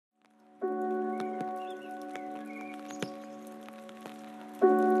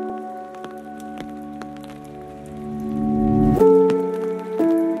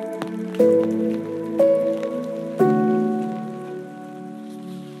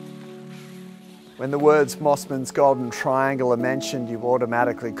When the words Mosman's Golden Triangle are mentioned, you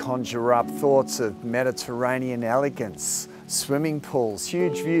automatically conjure up thoughts of Mediterranean elegance, swimming pools,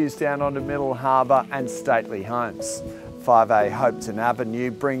 huge views down onto Middle Harbour and stately homes. 5A Hopetoun Avenue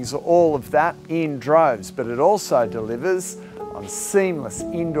brings all of that in droves, but it also delivers on seamless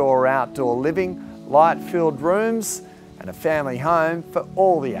indoor-outdoor living, light-filled rooms and a family home for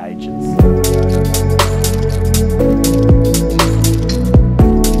all the ages.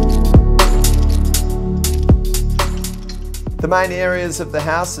 The main areas of the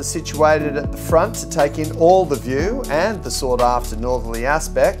house are situated at the front to take in all the view and the sought-after northerly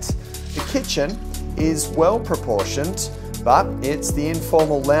aspect. The kitchen is well proportioned, but it's the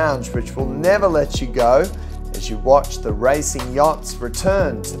informal lounge which will never let you go as you watch the racing yachts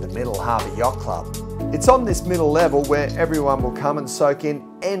return to the Middle Harbour Yacht Club. It's on this middle level where everyone will come and soak in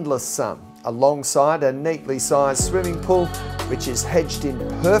endless sun, alongside a neatly sized swimming pool which is hedged in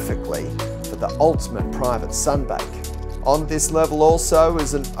perfectly for the ultimate private sunbake. On this level also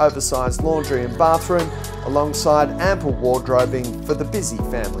is an oversized laundry and bathroom, alongside ample wardrobing for the busy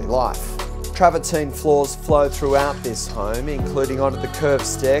family life. Travertine floors flow throughout this home, including onto the curved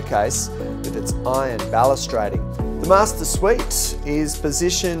staircase with its iron balustrading. The master suite is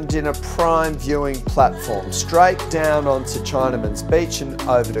positioned in a prime viewing platform, straight down onto Chinaman's Beach and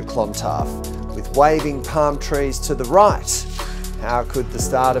over to Clontarf, with waving palm trees to the right. How could the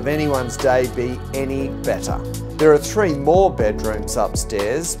start of anyone's day be any better? There are 3 more bedrooms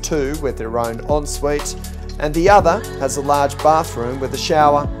upstairs, 2 with their own ensuite, and the other has a large bathroom with a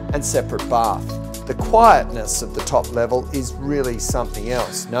shower and separate bath. The quietness of the top level is really something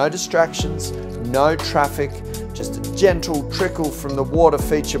else. No distractions, no traffic, just a gentle trickle from the water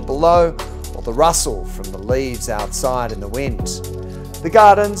feature below or the rustle from the leaves outside in the wind. The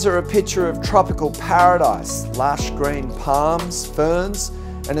gardens are a picture of tropical paradise. Lush green palms, ferns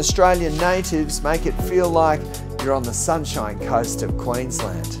and Australian natives make it feel like you're on the Sunshine Coast of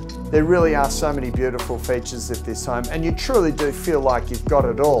Queensland. There really are so many beautiful features of this home, and you truly do feel like you've got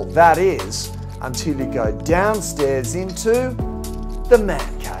it all. That is, until you go downstairs into the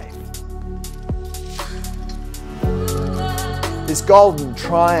man cave. This golden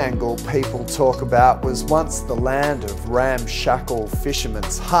triangle people talk about was once the land of ramshackle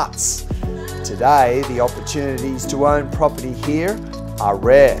fishermen's huts. Today, the opportunities to own property here are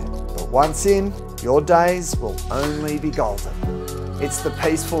rare, but once in, your days will only be golden. It's the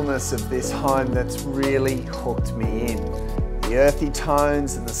peacefulness of this home that's really hooked me in. The earthy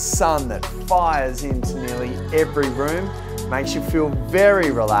tones and the sun that fires into nearly every room makes you feel very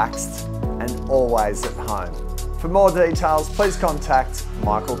relaxed and always at home. For more details, please contact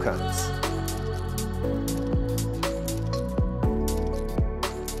Michael Kearns.